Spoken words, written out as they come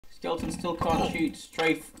Skeleton still can't shoot.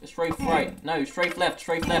 Strafe right. No, strafe left,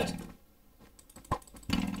 strafe left.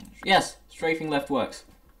 Yes, strafing left works.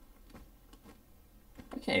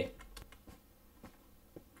 Okay.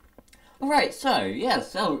 Alright,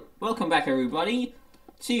 so welcome back everybody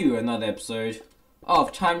to another episode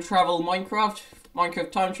of Time Travel Minecraft.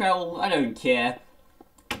 Minecraft Time Travel, I don't care.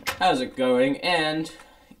 How's it going? And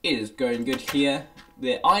it is going good here.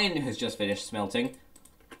 The iron has just finished smelting.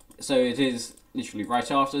 So it is literally right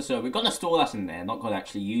after, so we're gonna store that in there, not gonna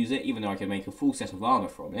actually use it, even though I can make a full set of armor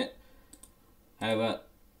from it. However,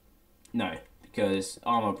 no, because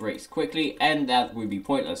armor breaks quickly, and that would be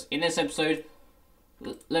pointless. In this episode,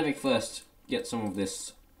 let me first get some of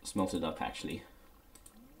this smelted up, actually.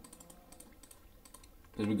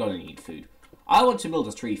 Because we're gonna need food. I want to build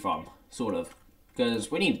a tree farm, sort of, because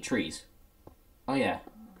we need trees. Oh yeah.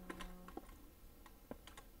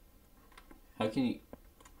 How can you...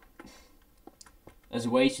 There's a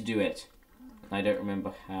way to do it. I don't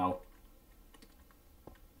remember how.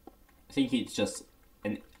 I think it's just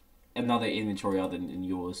another inventory other than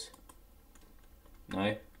yours.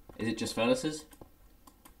 No? Is it just furnaces?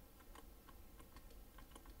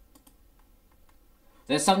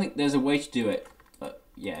 There's a way to do it. But,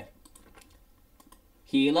 yeah.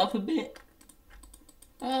 Heal up a bit.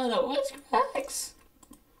 Oh, no, what's cracks?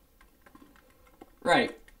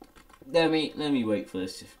 Right. Let me wait for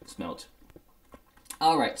this to smelt.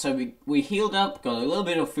 Alright, so we healed up, got a little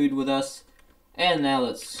bit of food with us, and now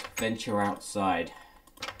let's venture outside.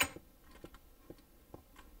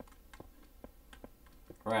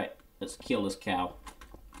 Right, let's kill this cow.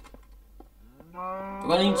 We're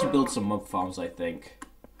gonna need to build some mob farms, I think.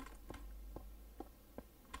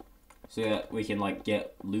 So that we can, like,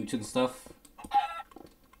 get loot and stuff.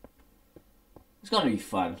 It's gonna be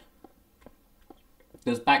fun.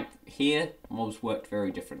 Because back here, mobs worked very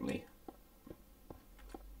differently.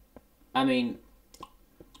 I mean,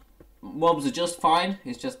 mobs are just fine,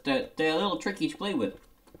 it's just they're a little tricky to play with.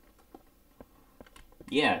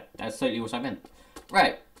 Yeah, that's totally what I meant.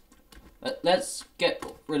 Right, let's get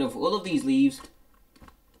rid of all of these leaves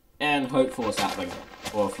and hope for a sapling,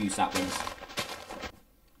 or a few saplings.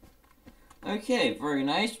 Okay, very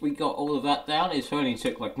nice, we got all of that down. It only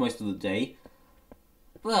took like most of the day.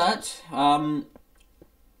 But, now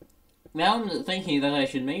I'm thinking that I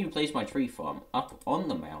should maybe place my tree farm up on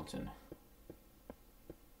the mountain.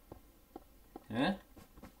 Yeah?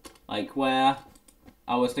 Like where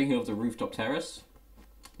I was thinking of the rooftop terrace.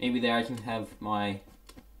 Maybe there I can have my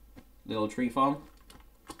little tree farm.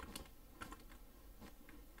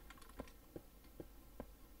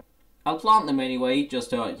 I'll plant them anyway,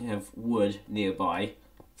 just to have wood nearby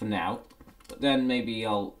for now. But then maybe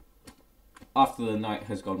I'll, after the night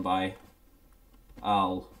has gone by,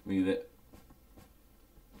 I'll move it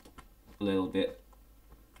a little bit.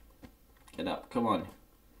 Get up, come on.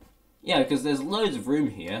 Yeah, because there's loads of room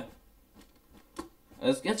here.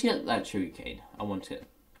 Let's get that sugarcane. I want it.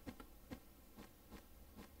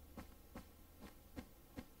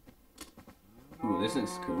 Ooh, this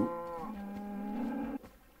looks cool.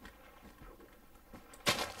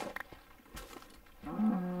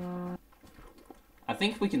 I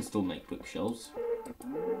think we can still make bookshelves.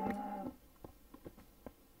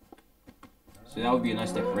 So that would be a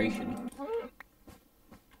nice decoration.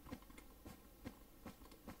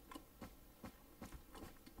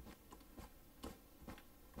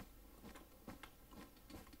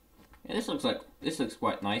 Yeah, this looks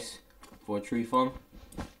quite nice for a tree farm.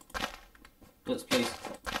 Let's place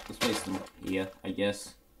them here, I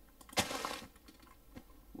guess,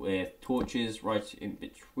 with torches right in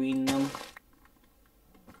between them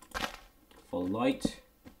for light.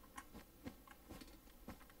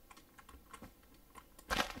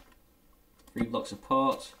 3 blocks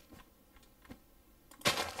apart.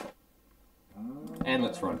 And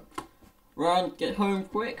let's run. Run, get home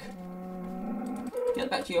quick. Get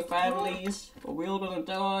back to your families, or we're all gonna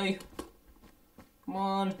die. Come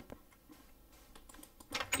on.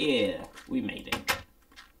 Yeah, we made it.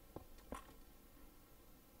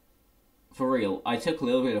 For real, I took a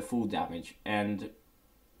little bit of fall damage, and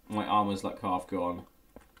my armor's like half gone.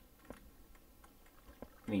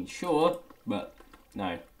 I mean, sure, but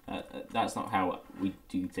no. That's not how we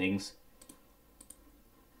do things.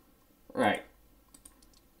 Right.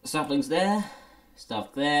 Saplings there.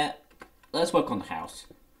 Stuff there. Let's work on the house.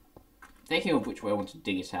 Thinking of which way I want to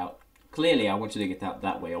dig it out. Clearly, I want to dig it out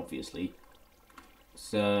that way, obviously.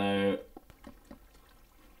 So...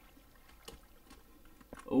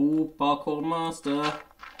 Oh, parkour master.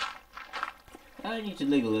 I need to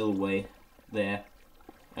dig a little way there.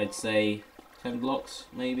 I'd say 10 blocks,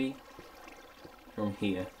 maybe. From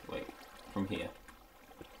here. Wait, from here.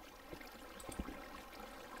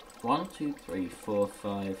 1, 2, 3, 4,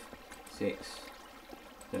 5, 6,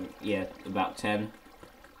 7, yeah, about 10.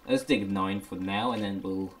 Let's dig 9 for now, and then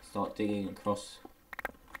we'll start digging across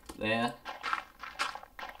there.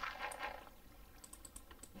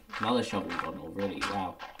 Another shovel gone already,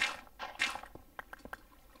 wow.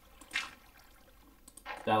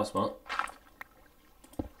 That was smart.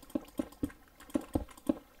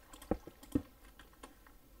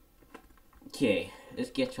 Okay,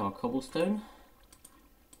 let's get our cobblestone.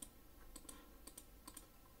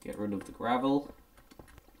 Get rid of the gravel.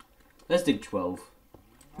 Let's dig 12.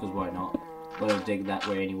 Because why not? We'll dig that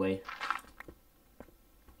way anyway.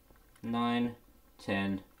 9,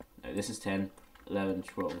 10. No, this is 10, 11,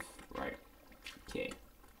 12. Right. Okay.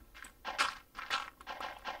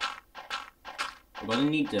 We're gonna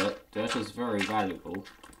need dirt. Dirt is very valuable.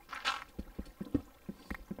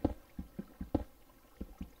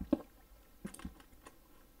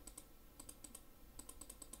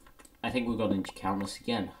 I think we're gonna need to count this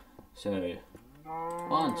again. So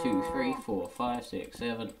 1, 2, 3, 4, 5, 6,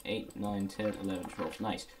 7, 8, 9, 10, 11, 12.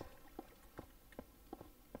 Nice.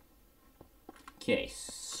 Okay,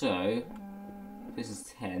 so this is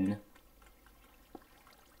 10.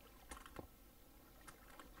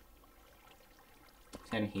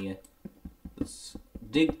 Here. Let's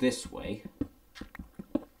dig this way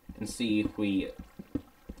and see if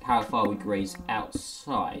how far we graze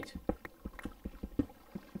outside,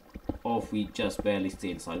 or if we just barely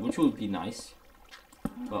stay inside, which would be nice.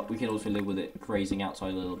 But we can also live with it grazing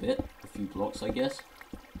outside a little bit, a few blocks, I guess.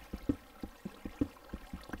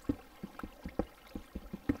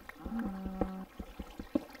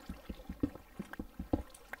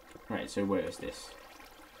 Right, so where is this?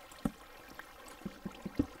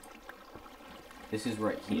 This is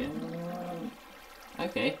right here.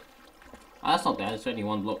 Okay. That's not bad, it's only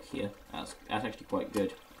 1 block here. That's actually quite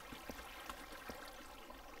good.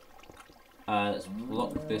 Let's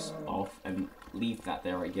block this off and leave that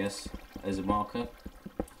there, I guess, as a marker.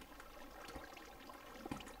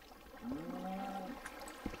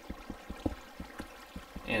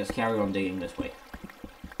 Yeah, let's carry on digging this way.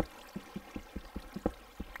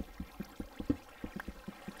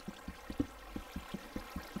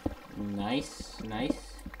 Nice,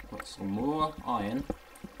 nice. Got some more iron,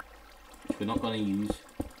 which we're not going to use.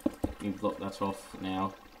 You block that off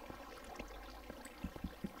now.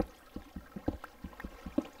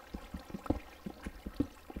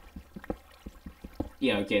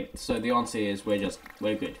 Yeah, okay, so the answer is we're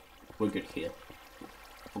good. We're good here.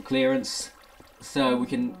 For clearance. So we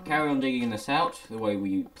can carry on digging this out the way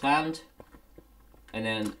we planned. And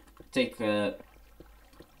then take a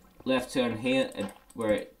left turn here at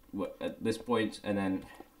at this point, and then,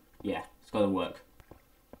 yeah, it's gotta work.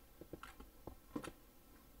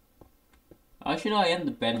 Should I end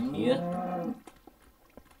the bed here?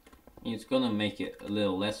 It's gonna make it a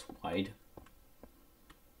little less wide.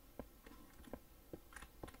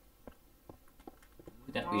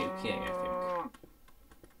 Would that be okay, I think?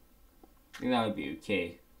 I think that would be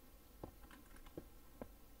okay.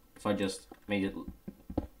 If I just made it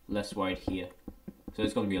less wide here. So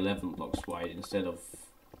it's gonna be 11 blocks wide instead of...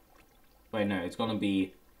 Wait, no, it's gonna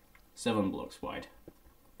be 7 blocks wide.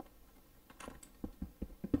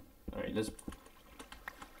 Alright, let's...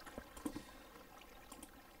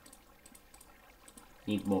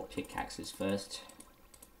 Need more pickaxes first.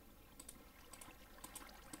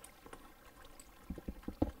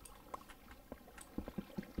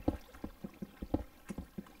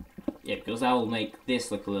 Yeah, because that will make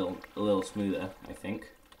this look a little smoother, I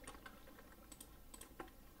think.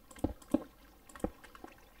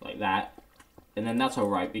 Like that. And then that's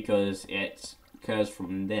alright because it curves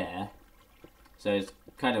from there. So it's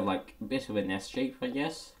kind of like a bit of an S shape, I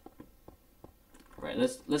guess. Right,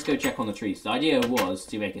 let's go check on the trees. The idea was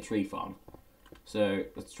to make a tree farm. So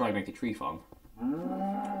let's try and make a tree farm.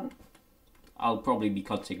 I'll probably be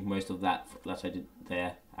cutting most of that I did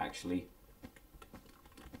there, actually.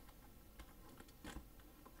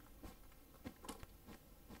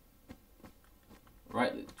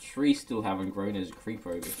 Right, the trees still haven't grown. There's a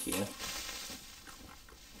creeper over here.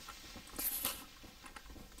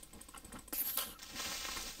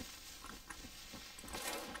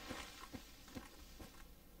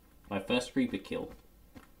 My first creeper kill.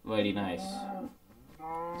 Really nice.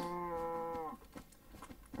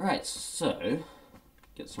 Alright, so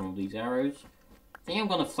get some of these arrows. I think I'm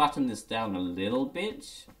gonna flatten this down a little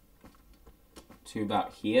bit to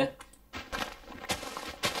about here.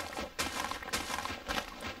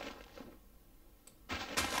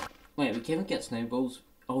 Wait, we can't get snowballs?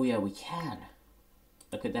 Oh yeah, we can.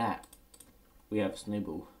 Look at that. We have a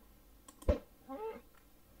snowball.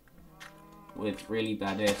 with really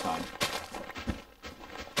bad airtime.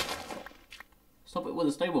 Stop it with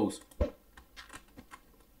the snowballs.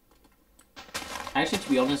 Actually, to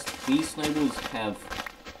be honest, these snowballs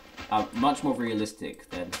are much more realistic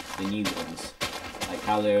than the new ones. Like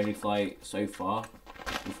how they only fly so far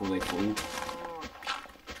before they fall.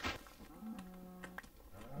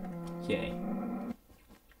 Okay.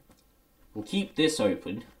 We'll keep this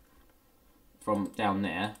open from down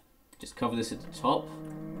there. Just cover this at the top.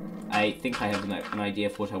 I think I have an idea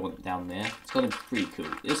of what I want down there. It's gonna be pretty cool.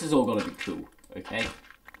 This is all gonna be cool, okay?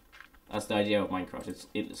 That's the idea of Minecraft.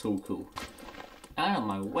 It's all cool. Out of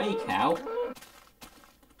my way, cow.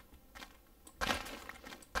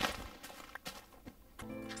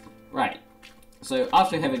 Right. So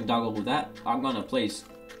after having dug all that, I'm gonna place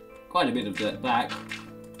quite a bit of dirt back.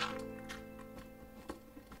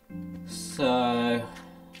 So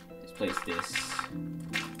let's place this.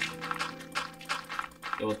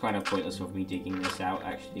 It was kind of pointless of me digging this out,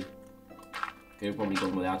 actually. Could have probably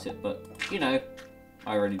done without it, but you know,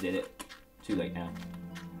 I already did it. Too late now.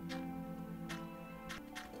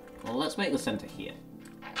 Well, let's make the center here.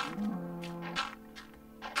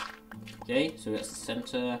 Okay, so that's the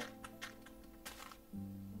center.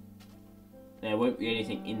 There won't be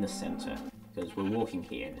anything in the center because we're walking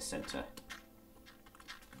here in the center.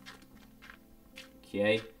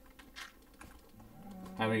 Okay.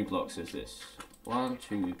 How many blocks is this? 1,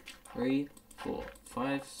 2, 3, 4,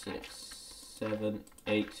 5, 6, 7,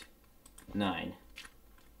 8, 9.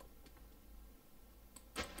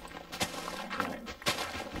 Right.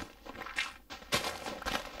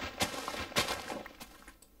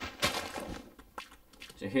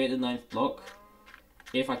 So here at the 9th block,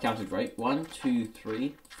 if I counted right, 1, 2,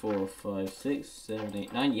 3, 4, 5, 6, 7,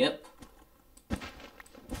 8, 9, yep.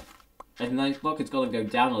 At the 9th block, it's got to go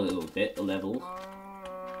down a little bit, the level.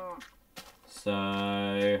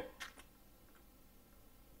 So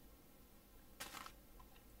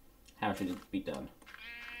how should it be done?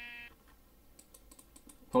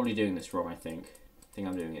 Probably doing this wrong, I think. I think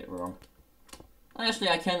I'm doing it wrong. Actually,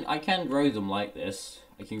 I can grow them like this.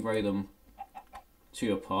 I can grow them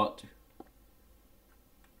 2 apart.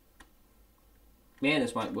 Yeah,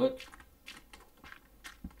 this might work.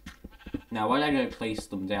 Now, why don't I place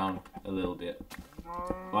them down a little bit?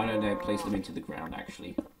 Why don't I place them into the ground,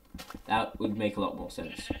 actually? That would make a lot more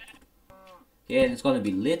sense. Yeah, and it's going to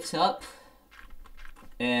be lit up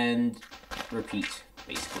and repeat,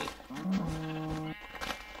 basically.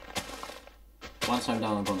 Once I'm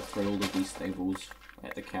done, I'm going to throw all of these stables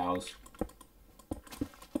at the cows.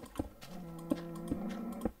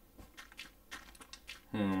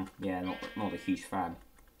 Yeah, not a huge fan,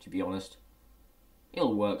 to be honest.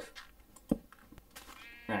 It'll work.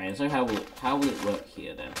 Right, so how will it work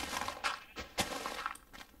here then?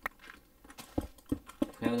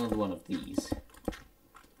 We have another one of these.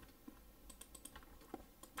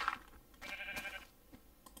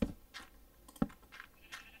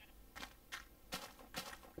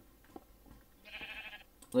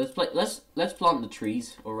 Let's plant the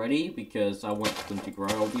trees already because I want them to grow,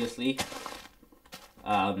 obviously.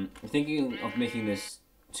 I'm thinking of making this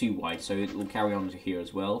too wide so it will carry on to here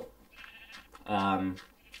as well.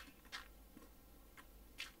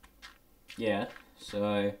 Yeah,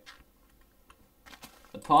 so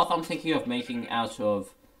the path I'm thinking of making out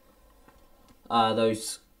of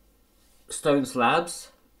those stone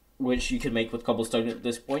slabs, which you can make with cobblestone at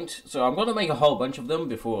this point. So I'm going to make a whole bunch of them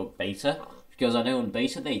before beta, because I know in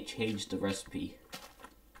beta they changed the recipe.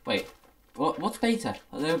 Wait, what's beta?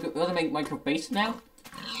 Are they going to make Minecraft beta now?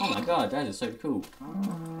 Oh my god, that is so cool.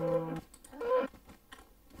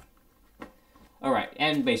 Alright,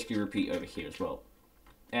 and basically repeat over here as well.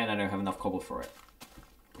 And I don't have enough cobble for it.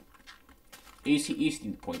 You see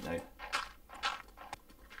the point though.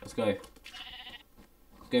 Let's go. Let's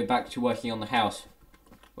go back to working on the house.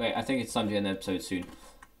 Wait, I think it's time to end the episode soon.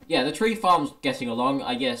 Yeah, the tree farm's getting along.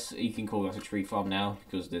 I guess you can call it a tree farm now,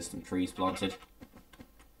 because there's some trees planted.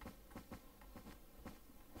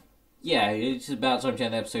 Yeah, it's about time to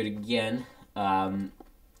end the episode again.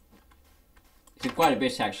 It's quite a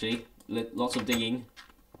bit actually. Lots of digging.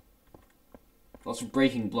 Lots of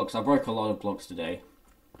breaking blocks. I broke a lot of blocks today.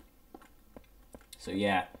 So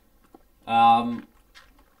yeah. I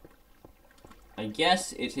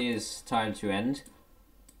guess it is time to end.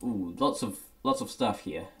 Ooh, lots of stuff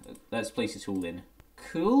here. Let's place it all in.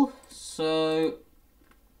 Cool. So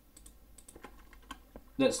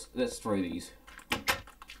let's throw these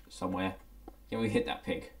somewhere. Can we hit that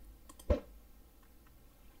pig?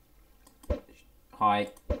 Hi.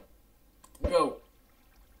 Go.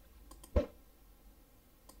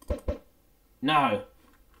 No!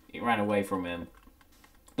 It ran away from him.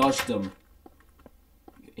 Dodged them.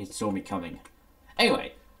 it saw me coming.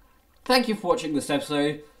 Anyway, thank you for watching this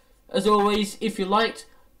episode. As always, if you liked,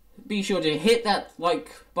 be sure to hit that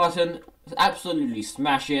like button, absolutely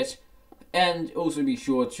smash it, and also be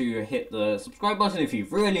sure to hit the subscribe button if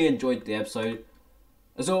you've really enjoyed the episode.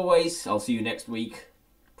 As always, I'll see you next week.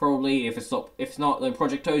 Probably, if it's not, then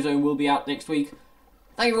Project Ozone will be out next week.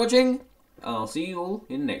 Thank you for watching, and I'll see you all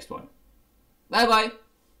in the next one. Bye bye!